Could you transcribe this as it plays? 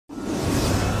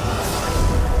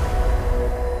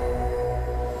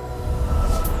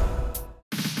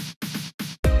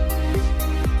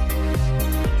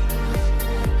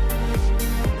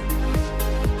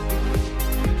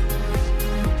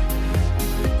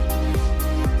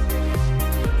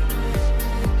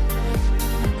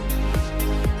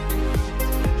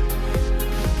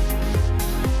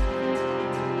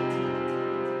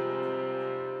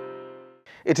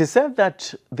It is said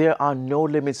that there are no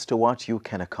limits to what you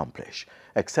can accomplish,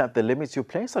 except the limits you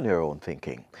place on your own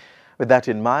thinking. With that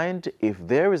in mind, if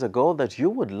there is a goal that you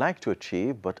would like to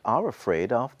achieve but are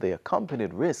afraid of the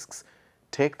accompanied risks,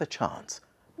 take the chance,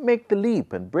 make the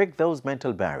leap and break those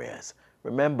mental barriers.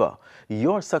 Remember,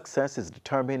 your success is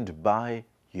determined by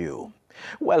you.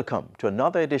 Welcome to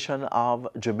another edition of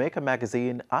Jamaica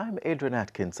Magazine. I'm Adrian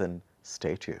Atkinson.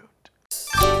 Stay tuned.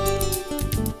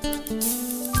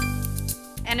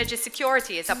 Energy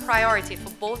security is a priority for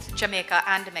both Jamaica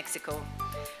and Mexico.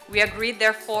 We agreed,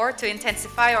 therefore, to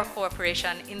intensify our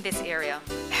cooperation in this area.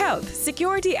 Health,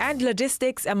 security and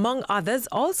logistics, among others,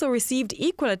 also received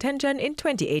equal attention in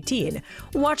 2018.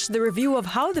 Watch the review of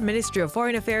how the Ministry of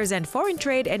Foreign Affairs and Foreign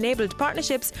Trade enabled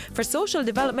partnerships for social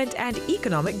development and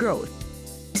economic growth.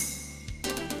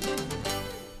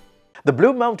 The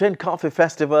Blue Mountain Coffee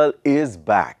Festival is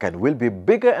back and will be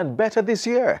bigger and better this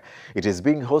year. It is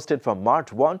being hosted from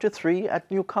March 1 to 3 at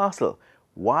Newcastle.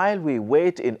 While we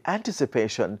wait in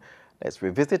anticipation, let's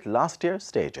revisit last year's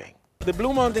staging. The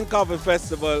Blue Mountain Coffee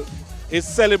Festival is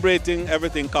celebrating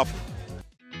everything coffee.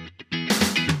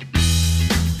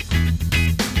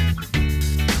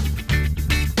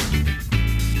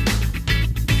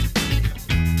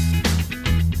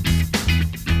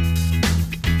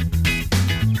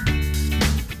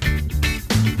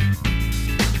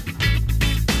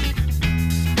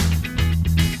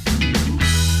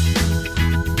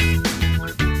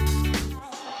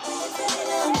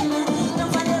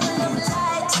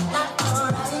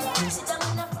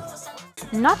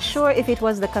 Not sure if it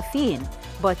was the caffeine,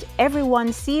 but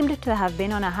everyone seemed to have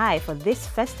been on a high for this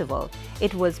festival.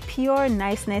 It was pure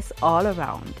niceness all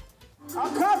around. A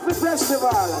coffee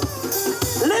festival.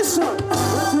 Listen,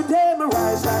 today me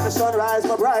rise like the sunrise,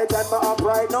 my bright and my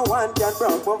upright. No one can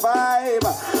break my vibe.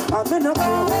 I'm in a crew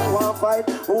who want fight,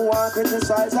 who want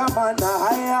criticize. I'm on the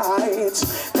higher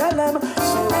heights. Tell them,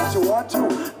 say what you want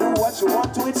to, do what you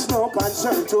want to. It's no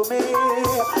concern to me.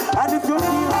 And if you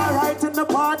feel alright in the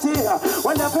party,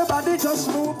 well, everybody just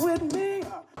move with me.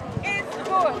 It's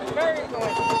good, very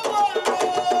good.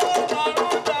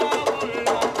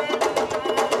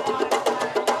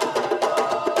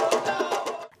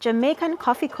 Jamaican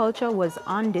coffee culture was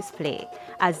on display.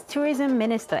 As Tourism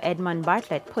Minister Edmund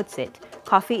Bartlett puts it,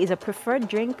 coffee is a preferred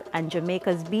drink and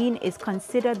Jamaica's bean is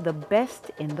considered the best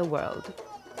in the world.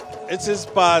 It is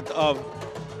part of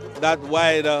that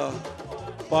wider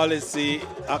policy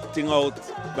acting out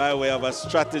by way of a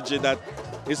strategy that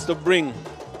is to bring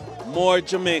more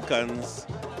Jamaicans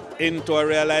into a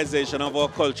realization of our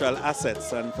cultural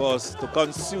assets and for us to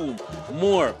consume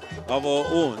more of our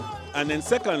own. And then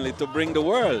secondly, to bring the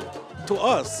world to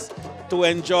us to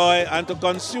enjoy and to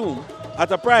consume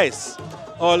at a price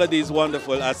all of these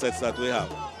wonderful assets that we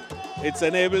have. It's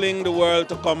enabling the world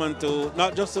to come and to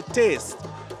not just to taste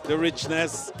the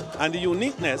richness and the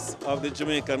uniqueness of the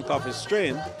Jamaican coffee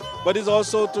strain, but it's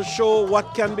also to show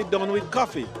what can be done with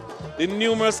coffee, the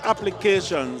numerous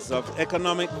applications of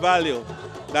economic value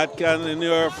that can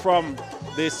inure from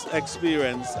this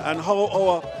experience, and how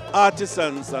our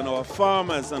artisans and our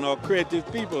farmers and our creative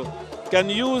people can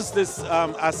use this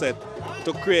asset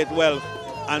to create wealth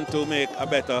and to make a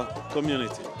better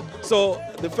community. So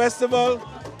the festival,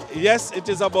 yes, it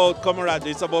is about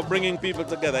camaraderie, it's about bringing people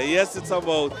together. Yes, it's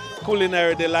about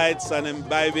culinary delights and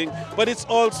imbibing, but it's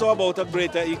also about a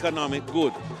greater economic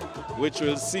good, which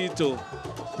will see to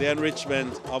the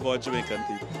enrichment of our Jamaican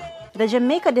people. The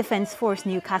Jamaica Defence Force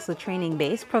Newcastle training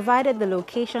base provided the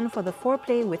location for the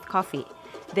foreplay with coffee.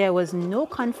 There was no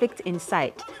conflict in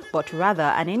sight, but rather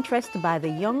an interest by the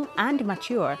young and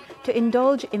mature to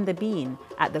indulge in the bean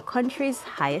at the country's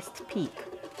highest peak.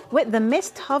 With the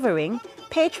mist hovering,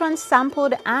 patrons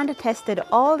sampled and tested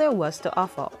all there was to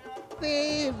offer.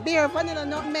 The beer vanilla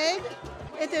nutmeg,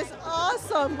 it is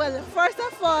awesome. Well, first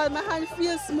of all, my hand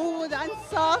feels smooth and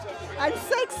soft and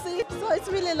sexy, so it's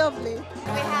really lovely.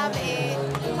 We have a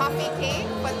coffee cake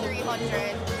for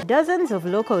 300. Dozens of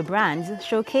local brands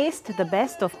showcased the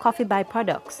best of coffee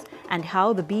byproducts and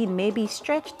how the bean may be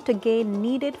stretched to gain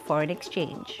needed foreign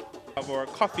exchange. Of our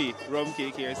coffee rum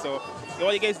cake here, so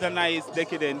all you get is a nice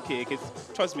decadent cake. It's,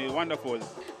 trust me, wonderful.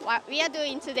 What we are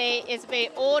doing today is very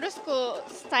old school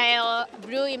style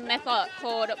brewing method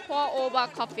called pour over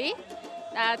coffee.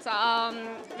 That's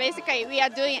basically we are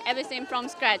doing everything from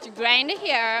scratch, grind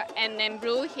here and then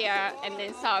brew here and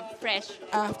then serve fresh.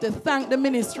 I have to thank the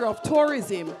Ministry of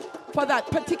Tourism for that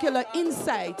particular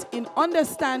insight in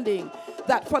understanding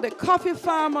that for the coffee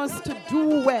farmers to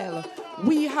do well,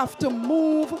 we have to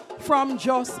move from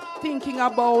just thinking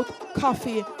about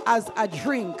coffee as a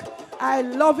drink I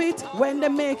love it when they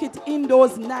make it in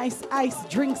those nice iced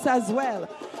drinks as well.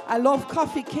 I love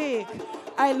coffee cake.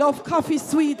 I love coffee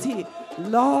sweetie.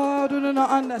 Lord, you don't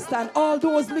understand. All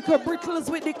those liquor brittles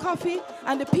with the coffee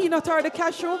and the peanut or the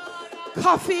cashew.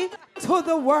 Coffee to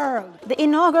the world. The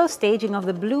inaugural staging of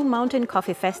the Blue Mountain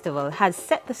Coffee Festival has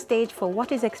set the stage for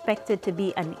what is expected to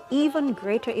be an even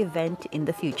greater event in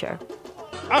the future.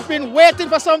 I've been waiting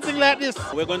for something like this.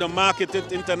 We're going to market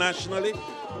it internationally.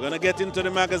 We're going to get into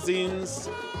the magazines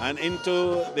and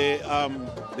into the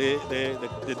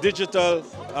digital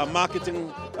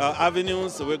marketing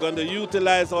avenues. So we're going to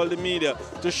utilize all the media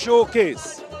to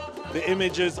showcase the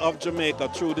images of Jamaica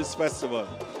through this festival.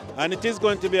 And it is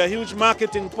going to be a huge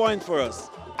marketing point for us.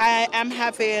 I am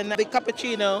having the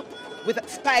cappuccino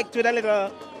spiked with a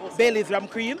little Bailey's rum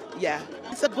cream. Yeah,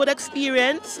 it's a good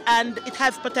experience and it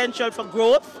has potential for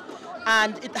growth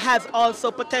and it has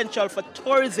also potential for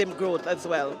tourism growth as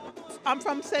well. I'm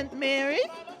from St. Mary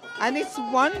and it's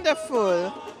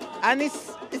wonderful and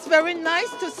it's very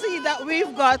nice to see that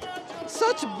we've got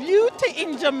such beauty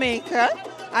in Jamaica,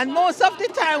 and most of the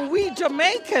time we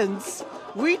Jamaicans,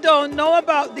 we don't know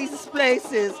about these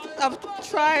places. I've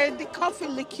tried the coffee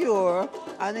liqueur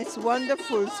and it's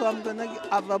wonderful, so I'm going to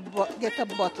get a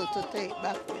bottle to take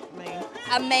back with me.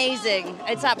 Amazing.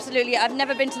 It's absolutely, I've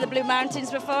never been to the Blue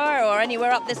Mountains before or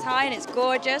anywhere up this high, and it's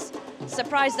gorgeous.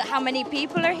 Surprised at how many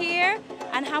people are here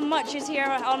and how much is here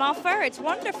on offer. It's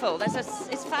wonderful.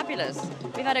 It's fabulous.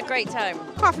 We've had a great time.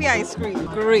 Coffee ice cream,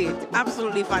 great,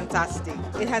 absolutely fantastic.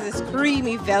 It has this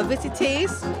creamy, velvety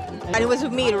taste, and it was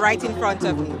made right in front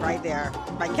of me, right there,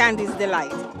 by Candy's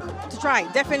Delight. To try,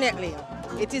 definitely.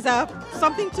 It is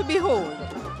something to behold.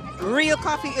 Real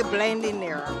coffee blend in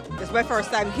there. It's my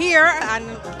first time here and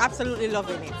absolutely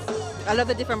loving it. I love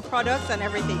the different products and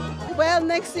everything. Well,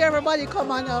 next year everybody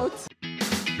come on out.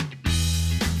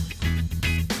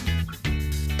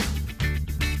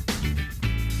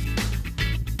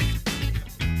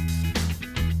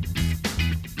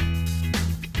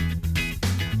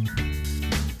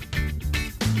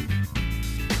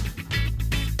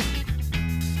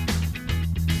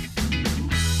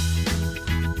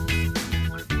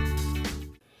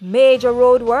 Major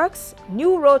road works,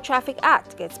 new Road Traffic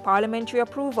Act gets parliamentary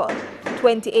approval.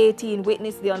 2018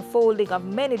 witnessed the unfolding of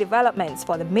many developments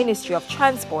for the Ministry of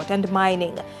Transport and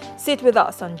Mining. Sit with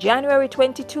us on January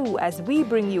 22 as we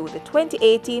bring you the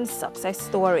 2018 success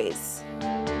stories.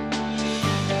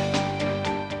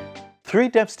 3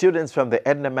 deaf students from the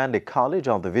Edna Manley College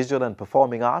of the Visual and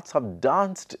Performing Arts have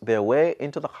danced their way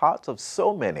into the hearts of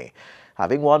so many,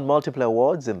 having won multiple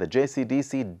awards in the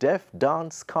JCDC Deaf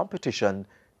Dance Competition.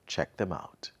 Check them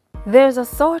out. There's a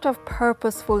sort of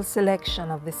purposeful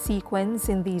selection of the sequence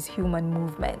in these human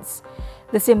movements.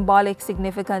 The symbolic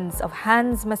significance of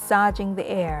hands massaging the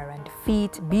air and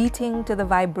feet beating to the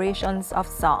vibrations of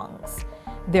songs.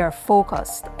 They're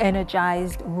focused,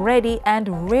 energized, ready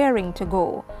and raring to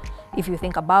go. If you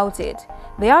think about it,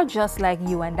 they are just like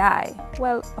you and I.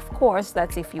 Well, of course,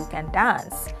 that's if you can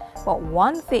dance. But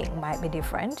one thing might be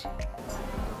different.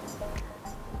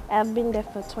 I've been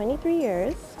deaf for 23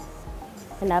 years.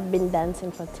 And I've been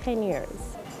dancing for 10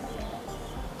 years.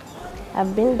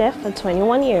 I've been deaf for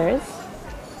 21 years,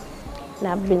 and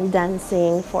I've been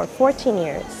dancing for 14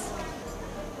 years.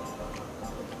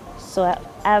 So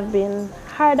I've been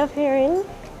hard of hearing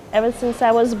ever since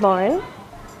I was born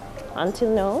until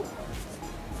now,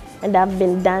 and I've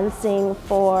been dancing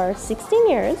for 16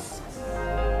 years.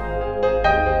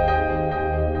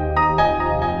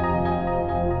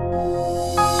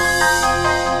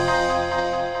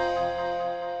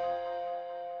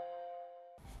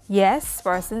 Yes,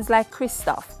 persons like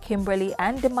Christoph, Kimberly,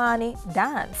 and Demani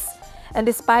dance. And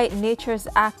despite nature's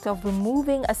act of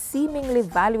removing a seemingly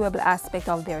valuable aspect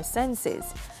of their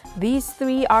senses, these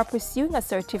 3 are pursuing a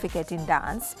certificate in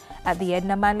dance at the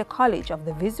Edna Manley College of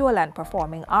the Visual and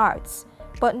Performing Arts,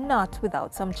 but not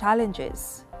without some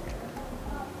challenges.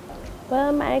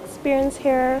 Well, my experience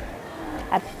here,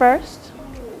 at first,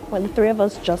 when the 3 of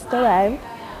us just arrived,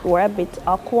 we were a bit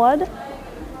awkward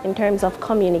in terms of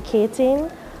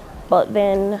communicating. But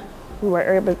then we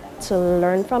were able to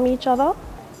learn from each other,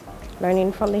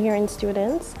 learning from the hearing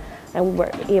students, and we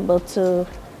were able to,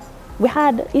 we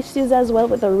had issues as well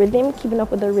with the rhythm, keeping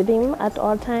up with the rhythm at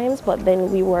all times, but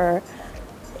then we were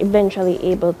eventually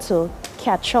able to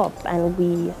catch up and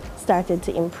we started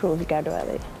to improve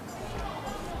gradually.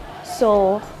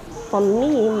 So for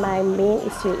me, my main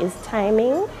issue is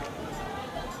timing.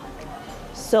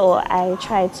 So I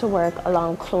try to work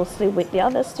along closely with the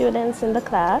other students in the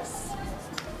class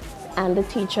and the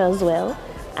teacher as well.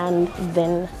 And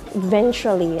then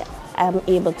eventually I'm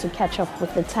able to catch up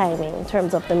with the timing in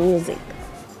terms of the music.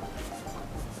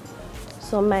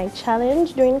 So my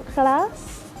challenge during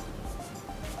class,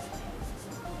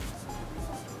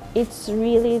 it's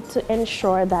really to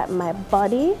ensure that my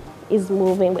body is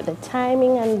moving with the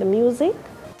timing and the music.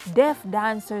 Deaf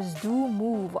dancers do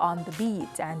move on the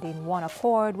beat and in one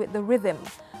accord with the rhythm.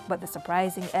 But the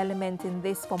surprising element in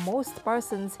this for most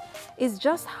persons is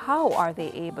just how are they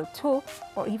able to,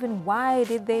 or even why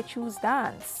did they choose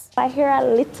dance? I hear a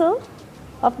little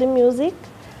of the music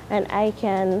and I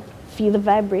can feel the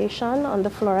vibration on the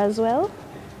floor as well.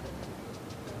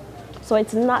 So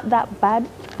it's not that bad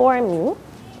for me.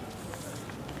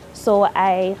 So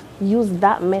I use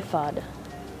that method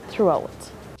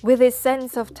throughout. With his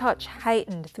sense of touch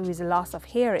heightened through his loss of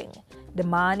hearing,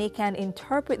 Damani can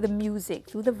interpret the music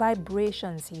through the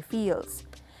vibrations he feels.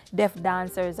 Deaf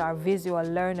dancers are visual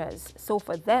learners, so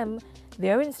for them,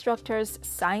 their instructors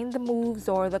sign the moves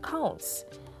or the counts.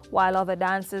 While other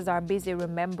dancers are busy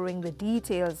remembering the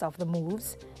details of the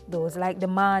moves, those like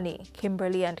Damani,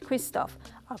 Kimberly, and Christoph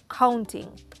are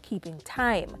counting, keeping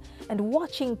time, and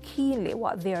watching keenly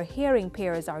what their hearing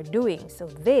peers are doing so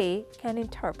they can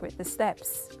interpret the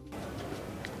steps.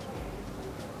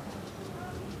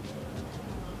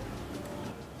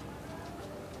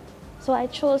 So I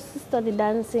chose to study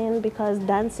dancing because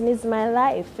dancing is my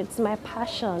life. It's my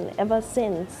passion ever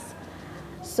since.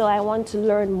 So I want to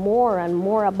learn more and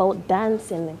more about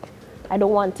dancing. I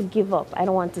don't want to give up. I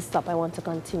don't want to stop. I want to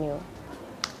continue.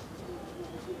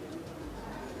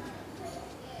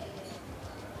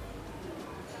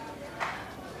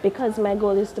 Because my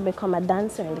goal is to become a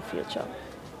dancer in the future.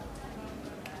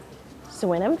 So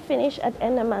when I'm finished at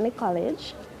Endemani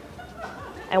College,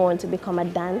 I want to become a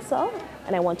dancer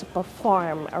and I want to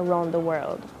perform around the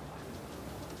world.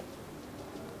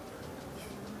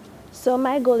 So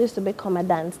my goal is to become a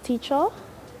dance teacher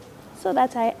so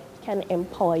that I can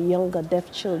empower younger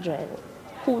deaf children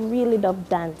who really love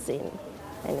dancing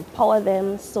and empower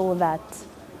them so that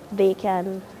they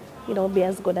can, be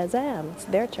as good as I am. It's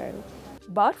their turn.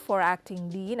 But for acting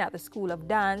dean at the School of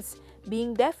Dance,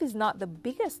 being deaf is not the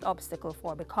biggest obstacle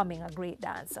for becoming a great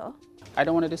dancer. I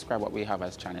don't want to describe what we have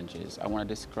as challenges. I want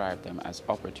to describe them as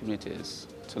opportunities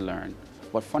to learn.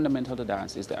 What fundamental to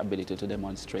dance is the ability to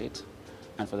demonstrate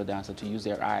and for the dancer to use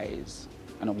their eyes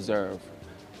and observe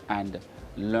and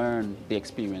learn the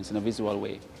experience in a visual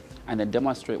way and then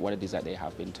demonstrate what it is that they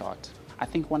have been taught. I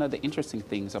think one of the interesting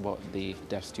things about the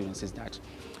deaf students is that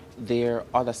their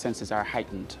other senses are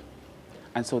heightened.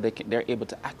 And so they're able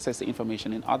to access the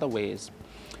information in other ways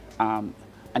and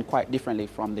quite differently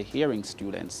from the hearing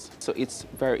students. So it's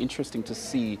very interesting to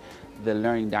see the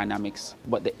learning dynamics,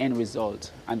 but the end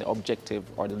result and the objective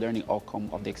or the learning outcome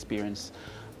of the experience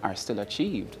are still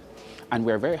achieved. And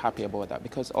we're very happy about that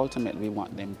because ultimately we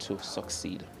want them to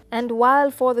succeed. And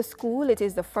while for the school it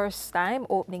is the first time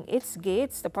opening its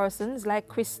gates to persons like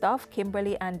Christoph,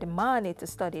 Kimberly, and Damani to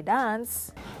study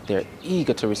dance, they're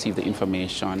eager to receive the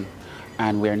information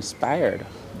and we're inspired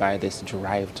by this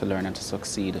drive to learn and to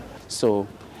succeed. So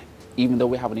even though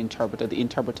we have an interpreter, the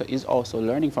interpreter is also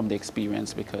learning from the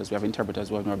experience because we have interpreters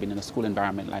who have never been in a school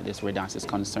environment like this where dance is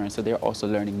concerned, so they're also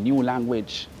learning new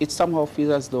language. It somehow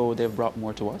feels as though they've brought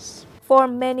more to us. For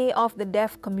many of the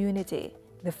deaf community,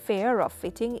 the fear of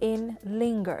fitting in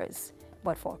lingers.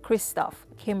 But for Christoph,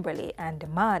 Kimberly, and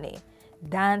Damani,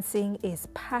 dancing is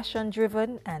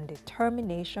passion-driven and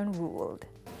determination-ruled.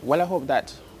 Well, I hope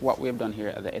that what we've done here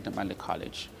at the Endemani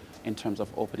College in terms of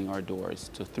opening our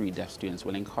doors to 3 deaf students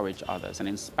will encourage others and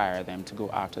inspire them to go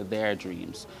after their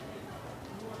dreams.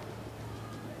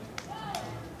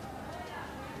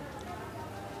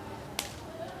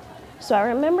 So I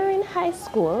remember in high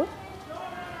school,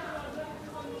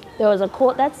 there was a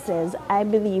quote that says, "I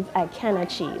believe I can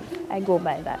achieve." I go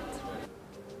by that.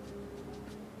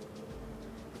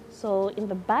 So in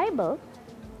the Bible,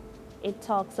 it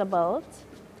talks about,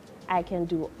 I can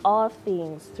do all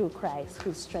things through Christ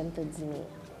who strengthens me.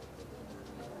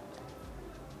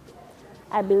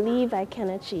 I believe I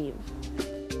can achieve.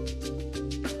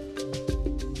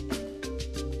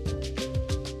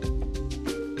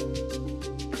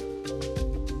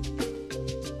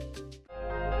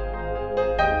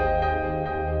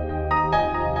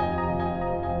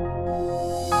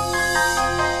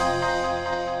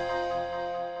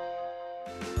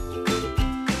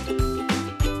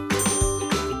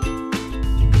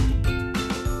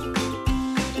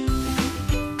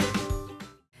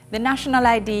 The National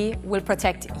ID will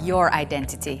protect your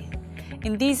identity.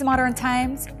 In these modern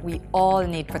times, we all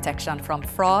need protection from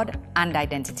fraud and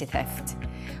identity theft.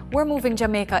 We're moving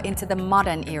Jamaica into the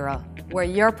modern era, where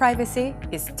your privacy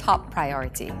is top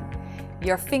priority.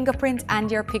 Your fingerprint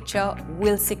and your picture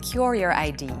will secure your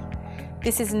ID.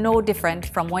 This is no different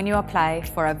from when you apply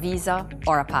for a visa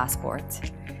or a passport.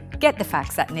 Get the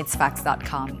facts at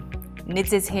nidsfacts.com.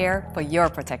 NIDS is here for your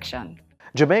protection.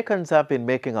 Jamaicans have been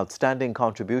making outstanding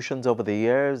contributions over the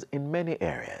years in many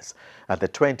areas. At the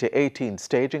 2018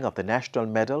 staging of the National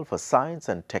Medal for Science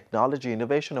and Technology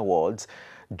Innovation Awards,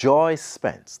 Joy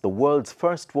Spence, the world's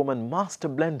first woman master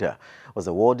blender, was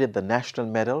awarded the National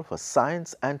Medal for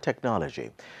Science and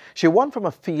Technology. She won from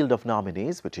a field of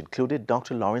nominees which included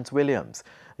Dr. Lawrence Williams,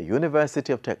 a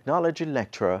University of Technology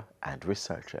lecturer and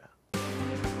researcher.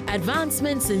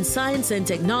 Advancements in science and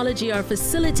technology are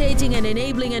facilitating an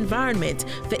enabling environment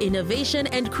for innovation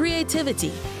and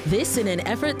creativity. This in an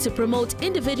effort to promote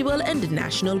individual and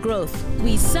national growth.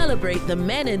 We celebrate the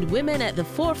men and women at the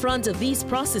forefront of these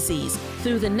processes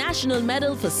through the National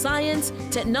Medal for Science,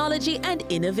 Technology and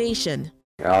Innovation.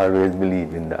 I always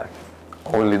believe in that.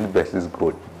 Only the best is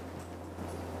good.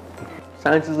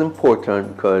 Science is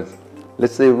important because,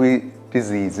 let's say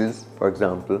diseases, for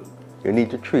example, you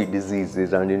need to treat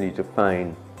diseases and you need to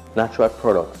find natural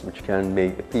products which can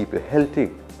make the people healthy,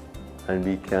 and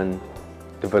we can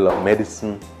develop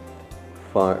medicine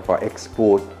for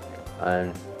export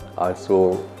and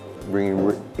also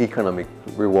bring economic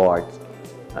rewards,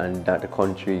 and that the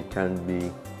country can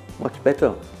be much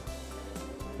better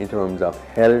in terms of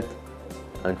health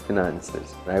and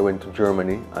finances. I went to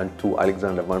Germany and to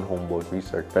Alexander von Humboldt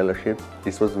Research Fellowship.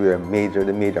 This was where the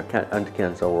major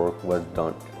anti-cancer work was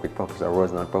done with Professor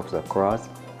Rosen and Professor Cross.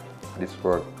 This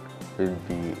work will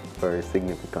be very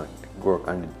significant work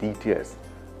on the DTS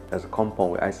as a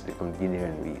compound we isolate from guinea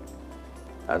hen wheat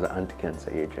as an anti-cancer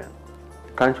agent.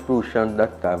 The contribution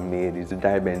that I've made is the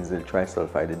dibenzyl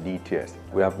trisulfide, the DTS.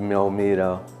 We have now made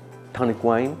a tonic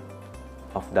wine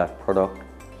of that product,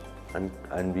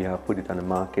 and we have put it on the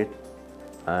market,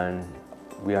 and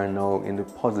we are now in the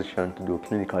position to do a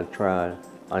clinical trial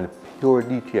on pure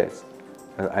DTS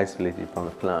isolated from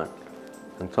the plant,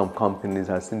 and some companies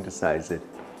have synthesized it.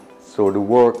 So the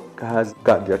work has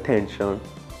got the attention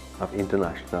of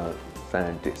international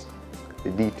scientists. The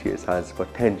DTS has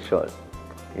potential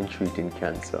in treating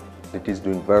cancer. It is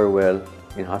doing very well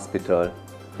in hospital.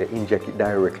 They inject it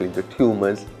directly into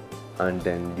tumors, and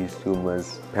then these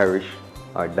tumors perish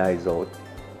or dies out.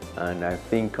 And I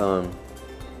think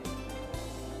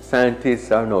scientists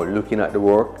are now looking at the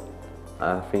work.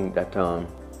 I think that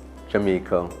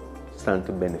Jamaica stands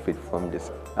to benefit from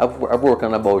this. I've worked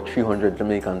on about 300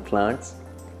 Jamaican plants,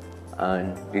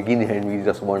 and the guinea hen is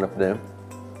just one of them.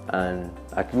 And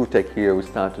at UTech here, we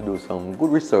start to do some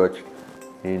good research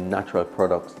in natural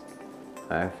products.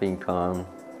 I think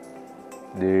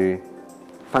the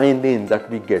findings that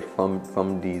we get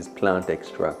from these plant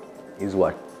extracts is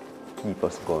what keeps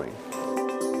us going.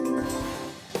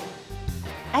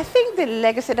 I think the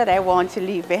legacy that I want to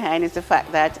leave behind is the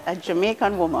fact that a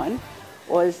Jamaican woman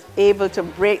was able to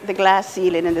break the glass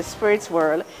ceiling in the spirits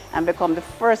world and become the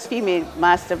first female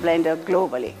master blender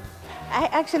globally. I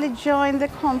actually joined the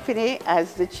company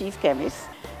as the chief chemist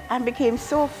and became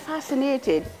so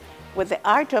fascinated with the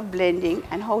art of blending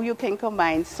and how you can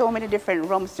combine so many different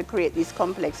rums to create these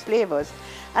complex flavors.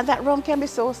 And that rum can be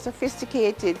so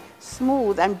sophisticated,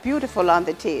 smooth, and beautiful on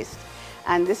the taste.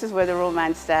 And this is where the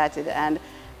romance started. And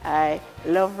I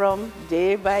love rum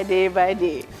day by day by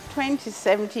day.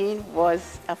 2017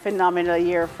 was a phenomenal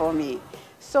year for me.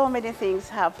 So many things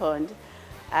happened.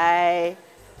 I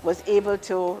was able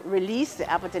to release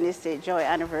the Appleton Estate Joy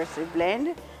Anniversary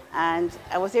Blend, and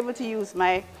I was able to use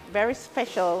my very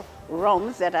special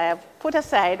rums that I have put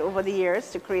aside over the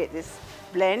years to create this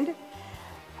blend.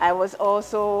 I was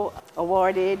also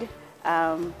awarded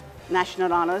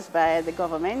national honors by the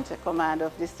government, a Command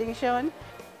of Distinction.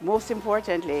 Most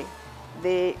importantly,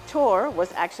 the tour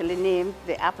was actually named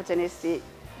the Appleton Estate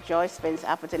Joy Spence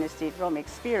Appleton Estate Rum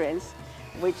Experience,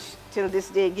 which till this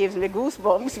day gives me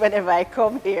goosebumps whenever I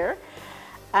come here.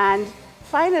 And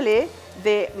finally,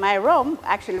 my rum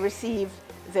actually received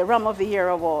the Rum of the Year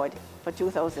award for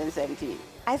 2017.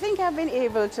 I think I've been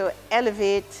able to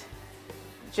elevate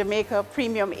Jamaica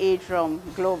premium aged rum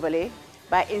globally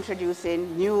by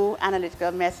introducing new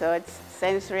analytical methods,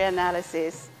 sensory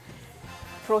analysis,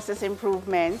 process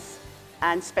improvements,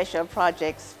 and special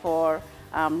projects for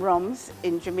rums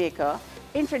in Jamaica.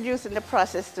 Introducing the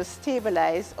process to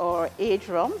stabilize or age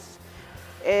rums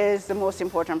is the most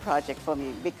important project for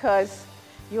me, because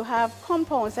you have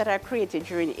compounds that are created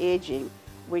during aging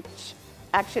which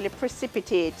actually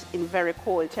precipitate in very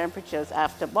cold temperatures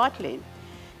after bottling.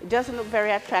 it doesn't look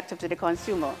very attractive to the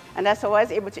consumer. And that's how I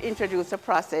was able to introduce a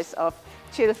process of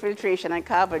chill filtration and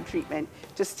carbon treatment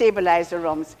to stabilize the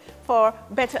rums for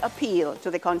better appeal to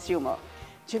the consumer.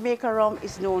 Jamaica rum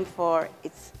is known for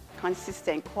its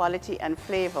consistent quality and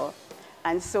flavor.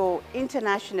 And so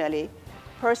internationally,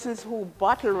 persons who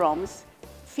bottle rums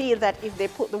feel that if they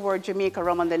put the word Jamaica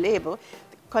rum on the label,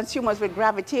 consumers will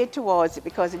gravitate towards it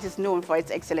because it is known for its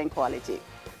excellent quality.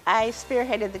 I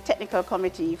spearheaded the technical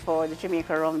committee for the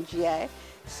Jamaica rum GI,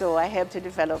 so I helped to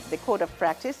develop the code of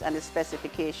practice and the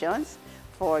specifications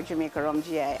for Jamaica rum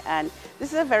GI. And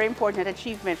this is a very important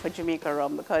achievement for Jamaica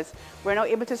rum because we're now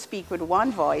able to speak with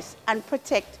one voice and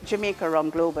protect Jamaica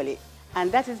rum globally.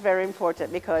 And that is very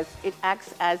important because it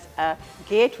acts as a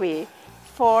gateway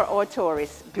for our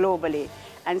tourists globally.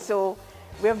 And so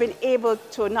we have been able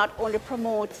to not only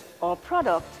promote our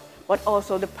product, but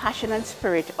also the passion and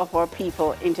spirit of our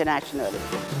people internationally.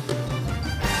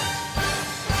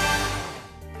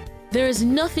 There is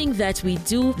nothing that we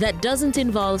do that doesn't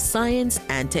involve science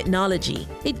and technology.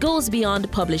 It goes beyond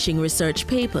publishing research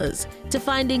papers to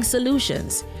finding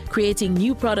solutions, creating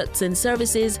new products and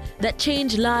services that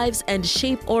change lives and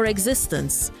shape our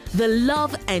existence. The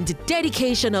love and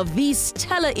dedication of these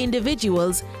stellar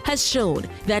individuals has shown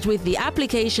that with the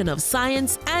application of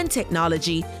science and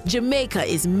technology, Jamaica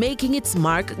is making its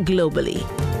mark globally.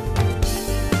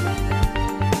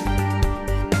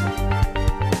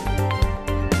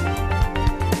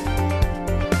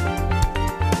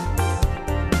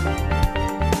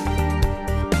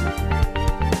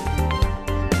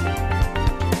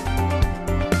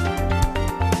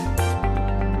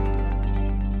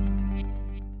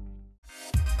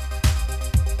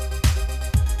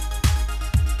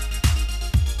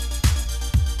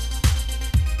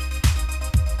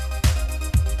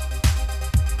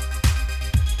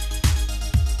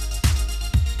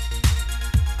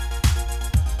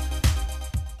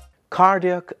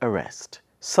 Cardiac arrest,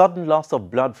 sudden loss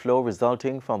of blood flow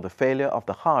resulting from the failure of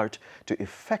the heart to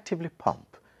effectively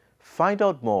pump. Find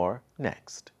out more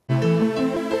next.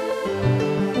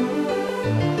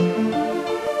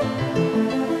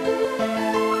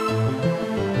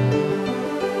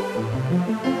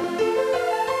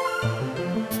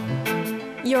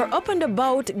 You're up and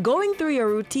about, going through your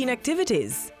routine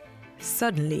activities.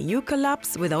 Suddenly, you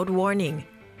collapse without warning.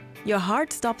 Your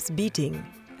heart stops beating,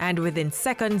 and within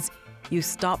seconds, you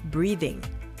stop breathing.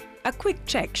 A quick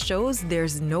check shows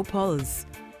there's no pulse.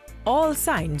 All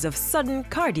signs of sudden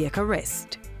cardiac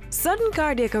arrest. Sudden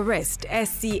cardiac arrest,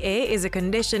 SCA, is a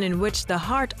condition in which the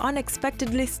heart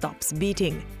unexpectedly stops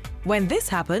beating. When this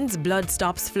happens, blood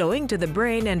stops flowing to the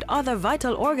brain and other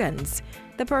vital organs.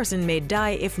 The person may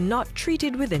die if not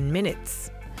treated within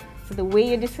minutes. So the way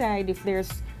you decide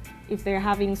if they're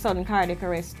having sudden cardiac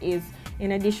arrest is,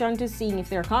 in addition to seeing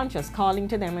if they're conscious, calling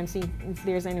to them and seeing if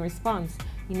there's any response,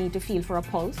 you need to feel for a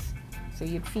pulse. So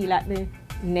you'd feel at the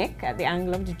neck, at the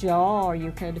angle of the jaw, or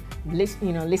you could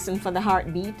listen for the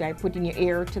heartbeat by putting your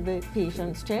ear to the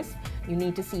patient's chest. You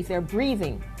need to see if they're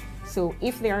breathing. So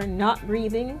if they're not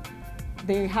breathing,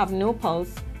 they have no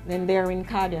pulse, then they're in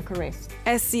cardiac arrest.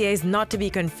 SCA is not to be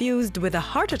confused with a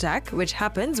heart attack, which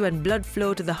happens when blood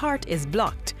flow to the heart is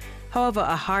blocked. However,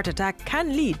 a heart attack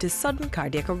can lead to sudden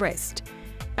cardiac arrest.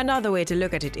 Another way to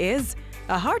look at it is,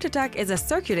 a heart attack is a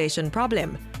circulation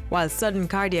problem, while sudden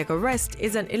cardiac arrest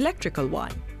is an electrical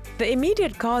one. The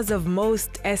immediate cause of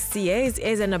most SCAs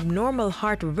is an abnormal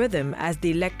heart rhythm as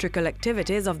the electrical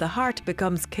activities of the heart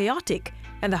becomes chaotic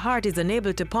and the heart is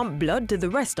unable to pump blood to the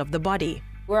rest of the body.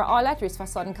 We're all at risk for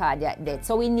sudden cardiac death,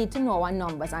 so we need to know our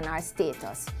numbers and our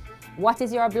status. What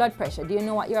is your blood pressure? Do you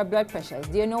know what your blood pressure is?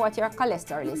 Do you know what your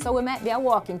cholesterol is? So we might be a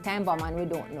walking time bomb and we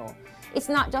don't know. It's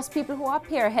not just people who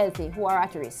appear healthy who are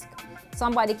at risk.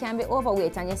 Somebody can be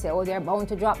overweight and you say, oh, they're bound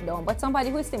to drop down, but somebody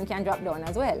who is slim can drop down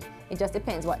as well. It just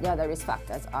depends what the other risk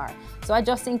factors are. So I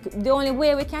just think the only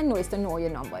way we can know is to know your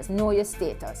numbers, know your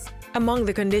status. Among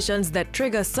the conditions that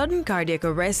trigger sudden cardiac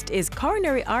arrest is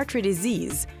coronary artery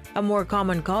disease, a more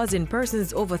common cause in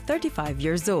persons over 35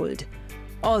 years old.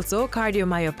 Also,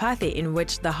 cardiomyopathy, in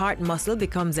which the heart muscle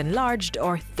becomes enlarged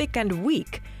or thick and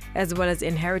weak, as well as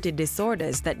inherited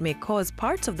disorders that may cause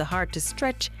parts of the heart to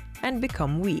stretch and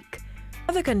become weak.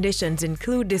 Other conditions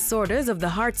include disorders of the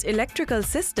heart's electrical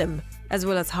system, as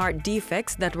well as heart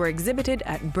defects that were exhibited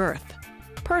at birth.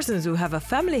 Persons who have a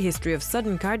family history of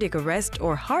sudden cardiac arrest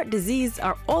or heart disease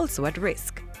are also at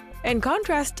risk. In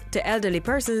contrast to elderly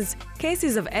persons,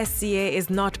 cases of SCA is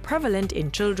not prevalent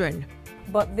in children.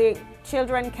 But the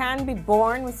children can be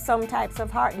born with some types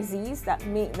of heart disease that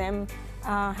make them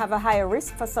have a higher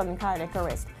risk for sudden cardiac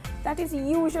arrest. That is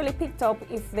usually picked up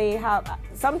if they have,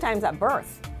 sometimes at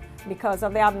birth. because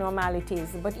of the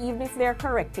abnormalities, but even if they're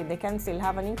corrected, they can still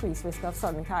have an increased risk of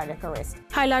sudden cardiac arrest.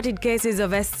 Highlighted cases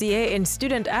of SCA in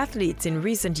student athletes in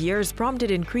recent years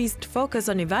prompted increased focus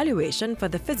on evaluation for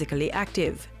the physically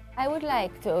active. I would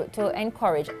like to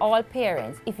encourage all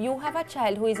parents, if you have a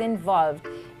child who is involved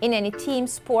in any team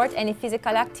sport, any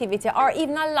physical activity, or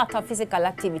even a lot of physical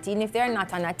activity, and if they're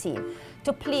not on a team,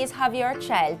 to please have your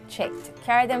child checked.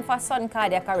 Carry them for sudden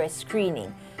cardiac arrest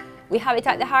screening. We have it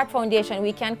at the Heart Foundation.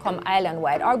 We can come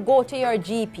island-wide, or go to your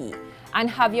GP and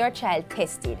have your child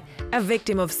tested. A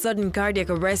victim of sudden cardiac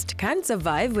arrest can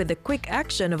survive with the quick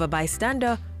action of a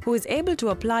bystander who is able to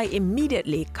apply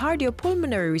immediately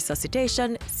cardiopulmonary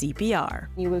resuscitation, CPR.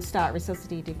 You will start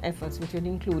resuscitative efforts, which would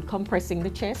include compressing the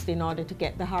chest in order to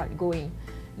get the heart going.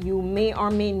 You may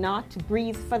or may not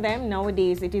breathe for them.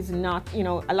 Nowadays, it is not,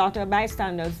 a lot of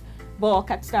bystanders balk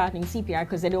at starting CPR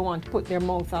because they don't want to put their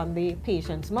mouth on the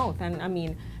patient's mouth, and I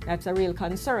mean, that's a real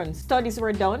concern. Studies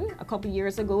were done a couple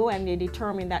years ago and they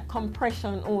determined that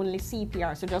compression-only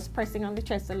CPR, so just pressing on the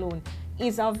chest alone,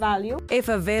 is of value. If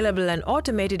available, an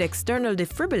automated external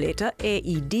defibrillator,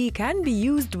 AED, can be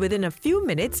used within a few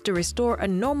minutes to restore a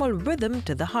normal rhythm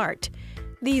to the heart.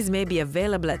 These may be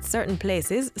available at certain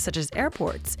places such as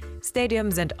airports,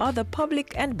 stadiums and other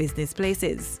public and business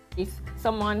places. If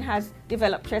someone has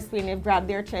developed chest pain, they've grabbed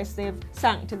their chest, they've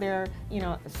sank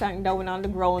down on the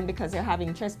ground because they're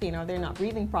having chest pain or they're not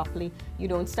breathing properly, you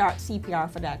don't start CPR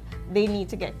for that. They need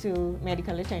to get to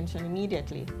medical attention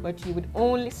immediately, but you would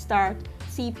only start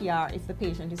CPR if the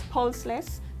patient is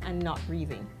pulseless and not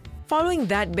breathing. Following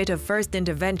that bit of first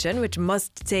intervention, which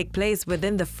must take place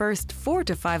within the first 4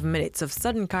 to 5 minutes of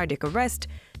sudden cardiac arrest,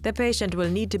 the patient will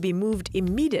need to be moved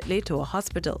immediately to a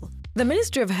hospital. The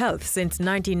Ministry of Health since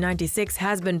 1996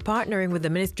 has been partnering with the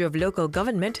Ministry of Local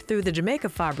Government through the Jamaica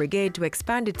Fire Brigade to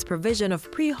expand its provision of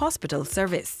pre-hospital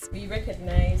service. We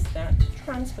recognize that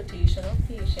transportation of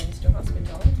patients to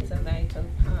hospital is a vital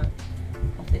part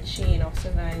of the chain of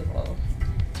survival.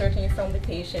 Certainly from the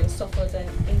patient suffers an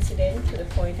incident to the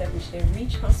point at which they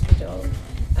reach hospital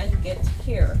and get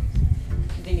care.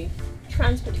 The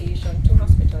transportation to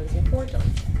hospital is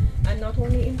important, and not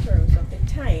only in terms of the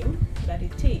time that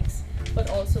it takes, but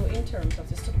also in terms of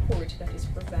the support that is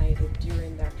provided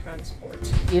during that transport.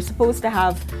 You're supposed to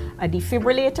have a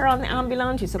defibrillator on the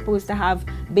ambulance. You're supposed to have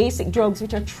basic drugs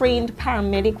which a trained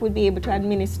paramedic would be able to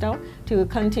administer to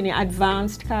continue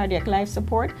advanced cardiac life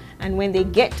support. And when they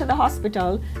get to the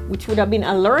hospital, which would have been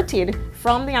alerted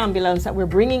from the ambulance that we're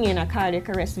bringing in a cardiac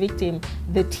arrest victim,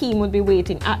 the team would be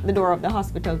waiting at the door of the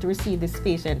hospital to receive this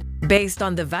patient. Based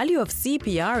on the value of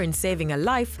CPR in saving a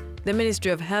life, the Ministry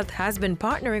of Health has been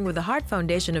partnering with the Heart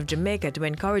Foundation of Jamaica to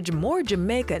encourage more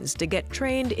Jamaicans to get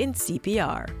trained in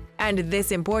CPR. And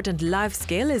this important life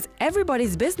skill is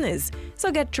everybody's business,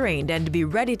 so get trained and be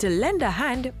ready to lend a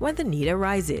hand when the need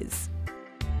arises.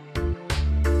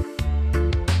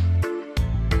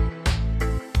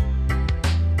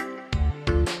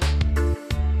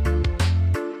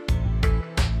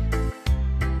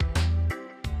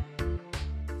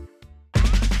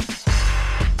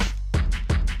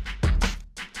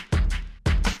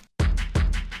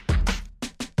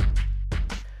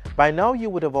 By now, you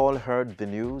would have all heard the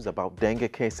news about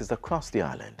dengue cases across the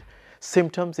island.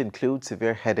 Symptoms include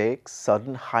severe headaches,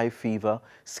 sudden high fever,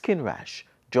 skin rash,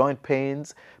 joint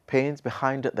pains, pains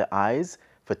behind the eyes,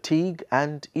 fatigue,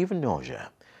 and even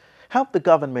nausea. Help the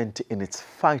government in its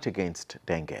fight against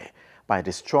dengue by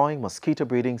destroying mosquito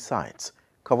breeding sites,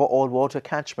 cover all water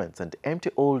catchments and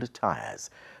empty old tires,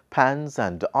 pans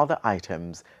and other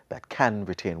items that can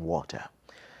retain water.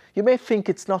 You may think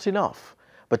it's not enough,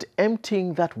 but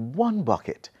emptying that one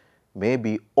bucket may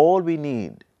be all we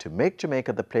need to make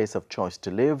Jamaica the place of choice to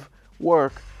live,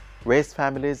 work, raise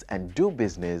families, and do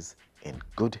business in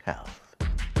good health.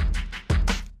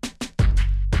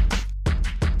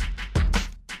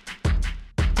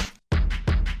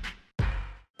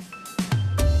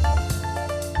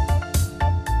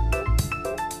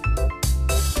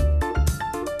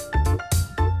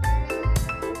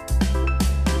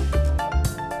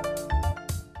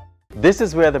 This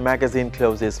is where the magazine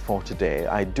closes for today.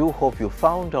 I do hope you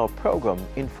found our program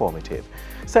informative.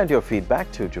 Send your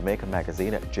feedback to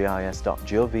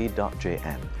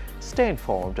jamaicamagazine@jis.gov.jm. Stay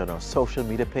informed on our social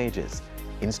media pages,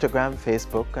 Instagram,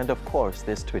 Facebook, and of course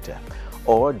there's Twitter.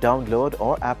 Or download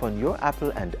our app on your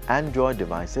Apple and Android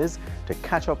devices to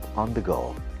catch up on the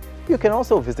go. You can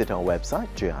also visit our website,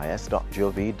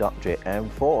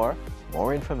 jis.gov.jm, for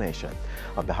more information.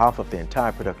 On behalf of the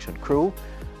entire production crew,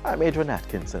 I'm Adrian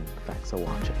Atkinson. Thanks for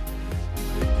watching.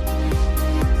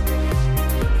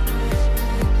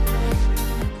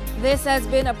 This has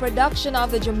been a production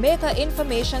of the Jamaica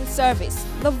Information Service,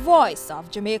 the voice of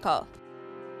Jamaica.